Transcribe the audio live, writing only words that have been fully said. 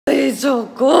It's so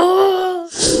cool.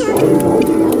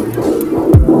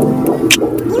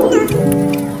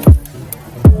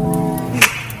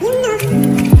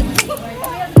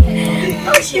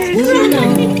 Oh, she's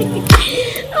crying.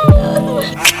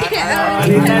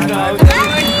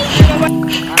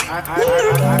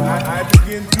 I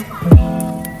begin to.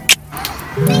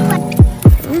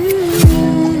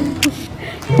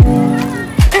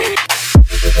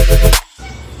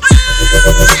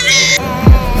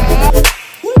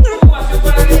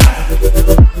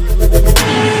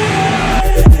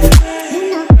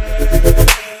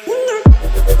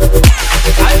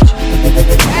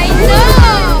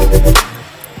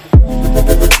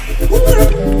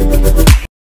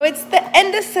 It's the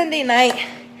end of Sunday night.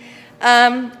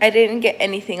 I didn't get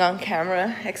anything on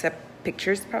camera except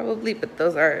pictures probably, but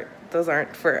those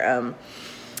aren't for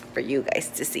you guys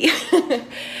to see.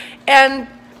 And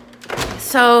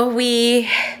so we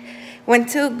went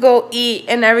to go eat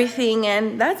and everything,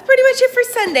 and that's pretty much it for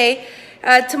Sunday.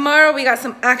 Tomorrow we got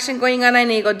some action going on. I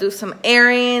need to go do some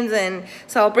errands, and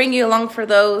so I'll bring you along for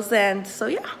those. And so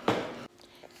yeah.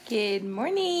 Good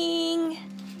morning.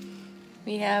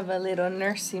 We have a little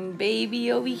nursing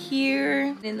baby over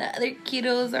here. And the other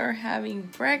kiddos are having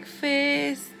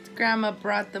breakfast. Grandma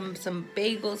brought them some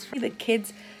bagels. The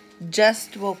kids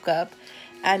just woke up.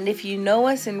 And if you know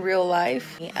us in real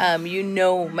life, you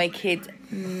know my kids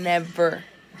never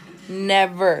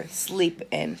sleep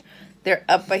in. They're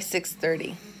up by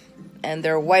 6:30 and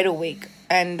they're wide awake.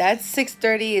 And that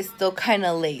 6:30 is still kind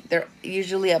of late. They're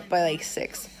usually up by like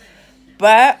 6.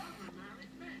 But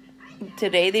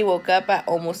today they woke up at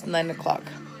almost 9 o'clock.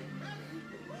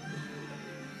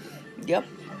 Yep.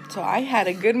 So I had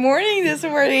a good morning this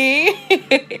morning.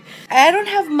 I don't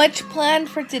have much planned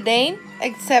for today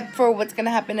except for what's going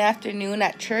to happen afternoon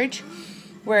at church,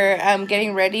 where I'm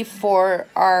getting ready for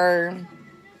our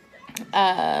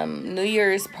New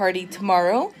Year's party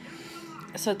tomorrow.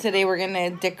 So today we're going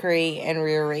to decorate and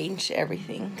rearrange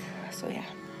everything. So yeah.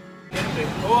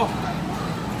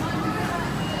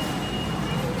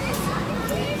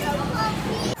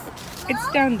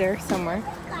 It's down there somewhere.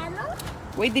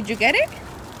 Wait, did you get it?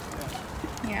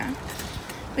 Yeah.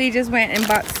 We just went and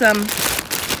bought some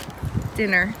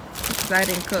dinner because I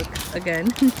didn't cook again.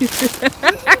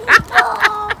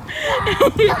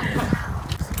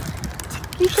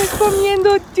 ¿Qué estás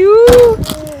comiendo tú?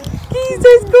 ¿Qué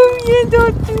estás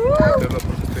comiendo tú?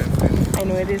 I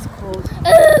know it is cold.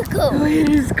 Oh, it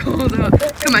is cold. Oh,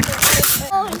 come on.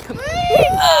 Come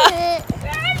on.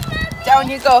 Down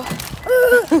you go.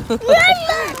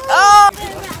 Oh.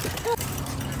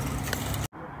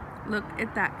 Look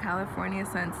at that California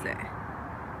sunset.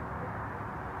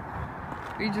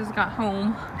 We just got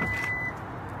home.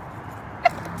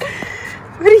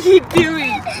 What are you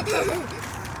doing?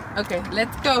 Okay,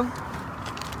 let's go.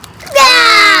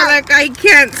 Yeah! Look, I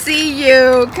can't see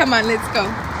you. Come on, let's go.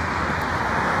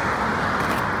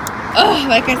 Oh,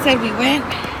 like I said, we went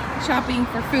shopping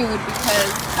for food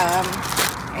because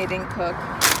I didn't cook.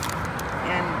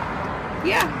 And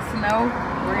yeah, so now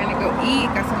we're gonna go eat.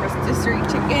 Got some rotisserie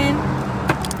chicken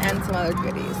and some other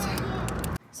goodies.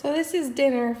 So this is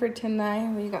dinner for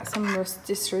tonight. We got some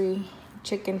rotisserie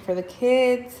chicken for the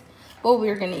kids. Well,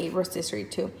 we're gonna eat rotisserie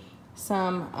too.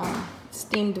 Some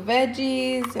steamed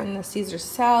veggies and the Caesar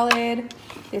salad.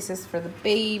 This is for the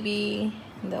baby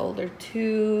and the older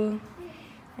two.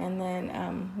 And then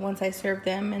once I serve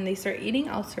them and they start eating,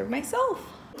 I'll serve myself.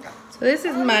 So this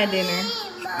is my dinner.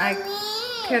 I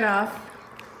cut off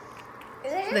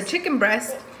the chicken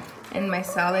breast and my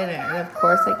salad, and of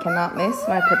course I cannot miss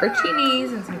my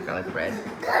pepperoncinis and some garlic bread.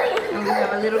 And we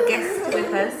have a little guest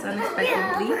with us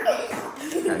unexpectedly.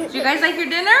 So, did you guys like your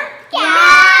dinner? Yeah?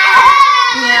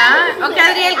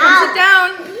 Okay, Adriel, come sit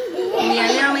down. Yeah,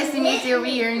 little Missy Missy over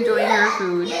here enjoying her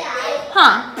food.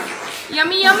 Huh?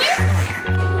 Yummy, yummy?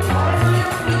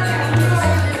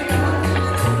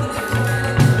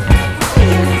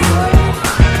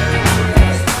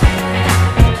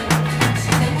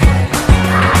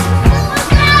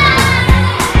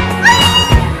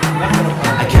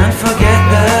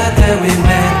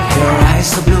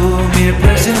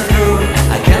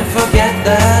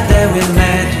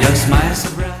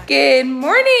 Good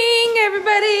morning,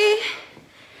 everybody.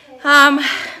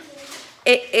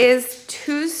 It is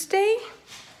Tuesday.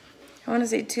 I want to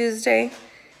say Tuesday.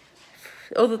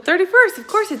 Oh, the 31st. Of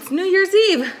course, it's New Year's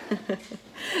Eve.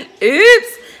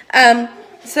 Oops.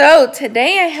 So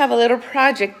today I have a little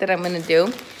project that I'm gonna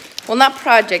do. Well, not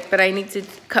project, but I need to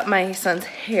cut my son's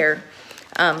hair.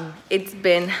 It's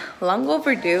been long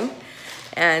overdue,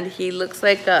 and he looks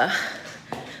like a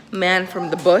man from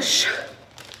the bush.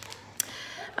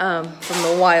 from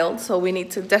the wild. So we need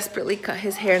to desperately cut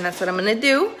his hair, and that's what I'm gonna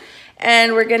do.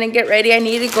 And we're gonna get ready. I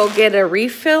need to go get a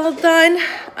refill done.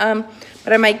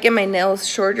 But I might get my nails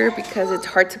shorter because it's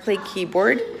hard to play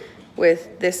keyboard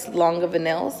with this long of a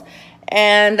nails.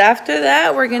 And after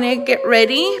that, we're gonna get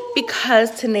ready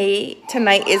because tonight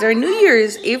is our New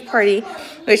Year's Eve party,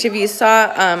 which if you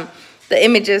saw the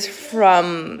images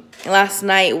from last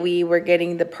night, we were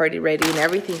getting the party ready and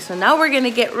everything. So now we're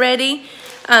gonna get ready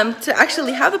to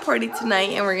actually have the party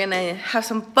tonight, and we're gonna have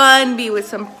some fun, be with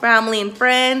some family and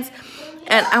friends.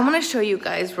 And I wanna show you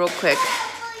guys real quick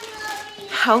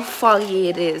how foggy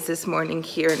it is this morning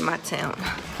here in my town.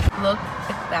 Look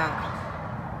at that.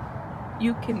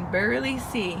 You can barely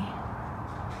see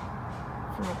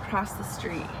from across the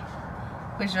street,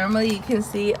 which normally you can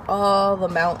see all the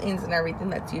mountains and everything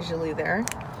that's usually there.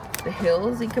 The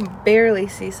hills, you can barely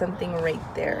see something right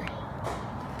there.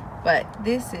 But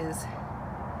this is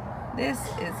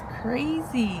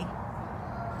crazy.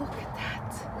 Look at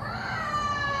that.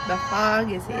 The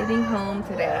fog is hitting home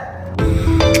today.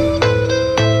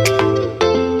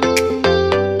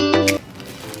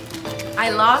 I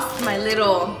lost my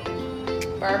little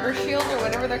barber shield or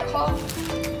whatever they're called.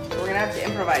 So we're gonna have to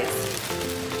improvise.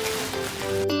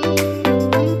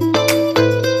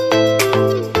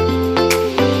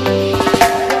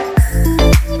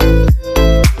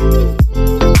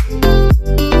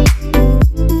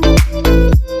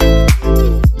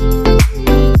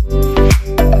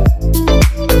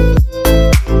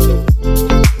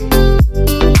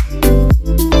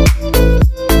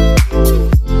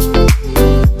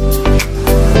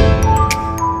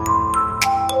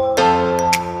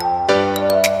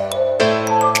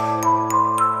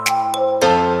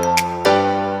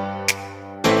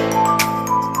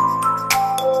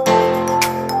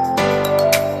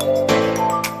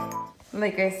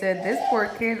 Like I said, this poor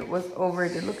kid was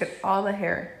overdue. Look at all the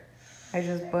hair. I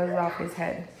just buzzed off his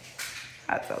head.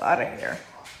 That's a lot of hair.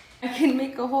 I can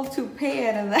make a whole toupee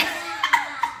out of that.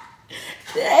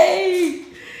 Dang!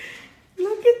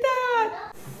 Look at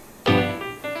that!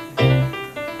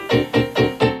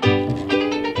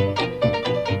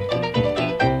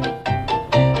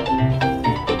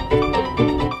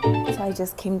 So I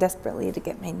just came desperately to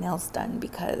get my nails done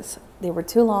because they were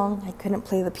too long. I couldn't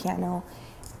play the piano.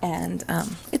 And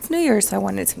it's New Year's, so I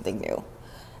wanted something new.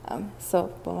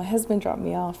 But my husband dropped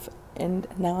me off, and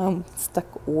now I'm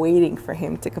stuck waiting for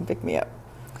him to come pick me up.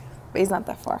 But he's not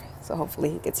that far, so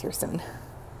hopefully he gets here soon.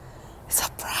 It's so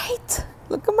bright.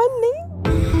 Look at my nails.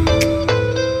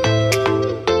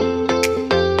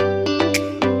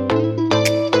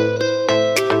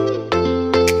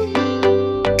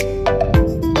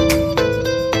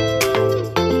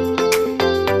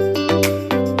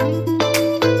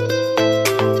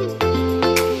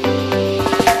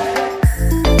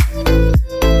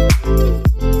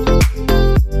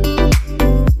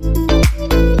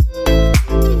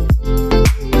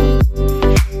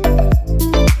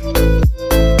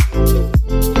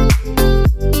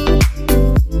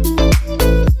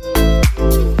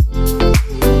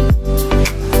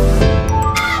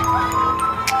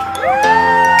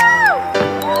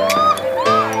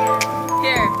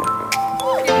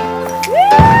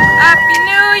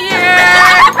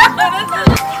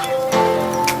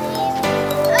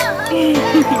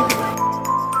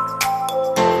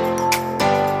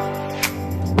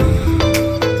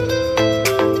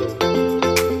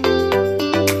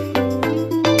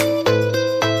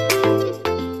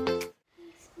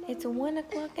 It's 1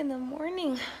 o'clock in the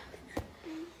morning.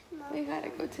 We gotta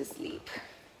go to sleep.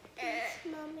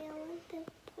 Mommy, I want to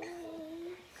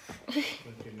play.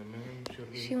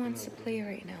 She wants to play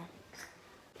right now.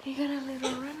 You got a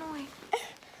little runaway.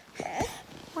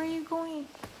 Where are you going?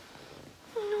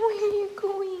 Where are you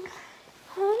going?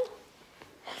 Huh?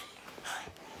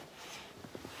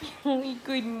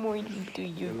 Good morning to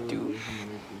you too.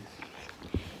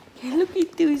 Look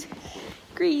at those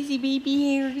crazy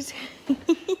baby hairs. Here,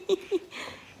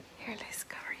 let's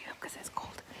cover you up because it's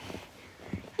cold.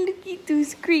 Look at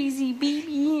those crazy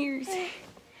baby hairs.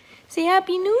 Say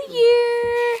Happy New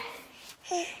Year.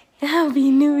 Happy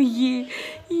New Year.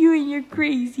 You and your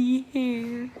crazy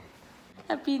hair.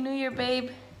 Happy New Year,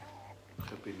 babe.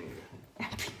 Happy New Year.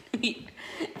 Happy New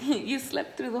Year. You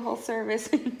slept through the whole service.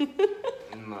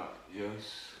 Not just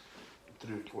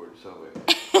 3/4 of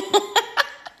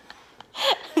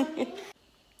it.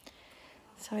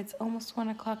 So it's almost 1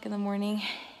 o'clock in the morning.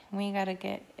 We gotta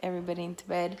get everybody into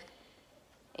bed.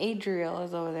 Adriel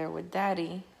is over there with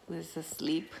Daddy, who's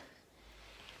asleep.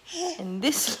 And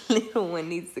this little one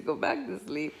needs to go back to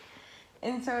sleep.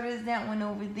 And so does that one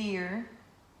over there.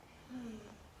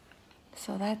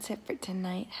 So that's it for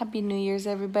tonight. Happy New Year's,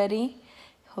 everybody.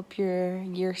 Hope your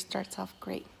year starts off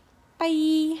great.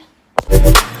 Bye.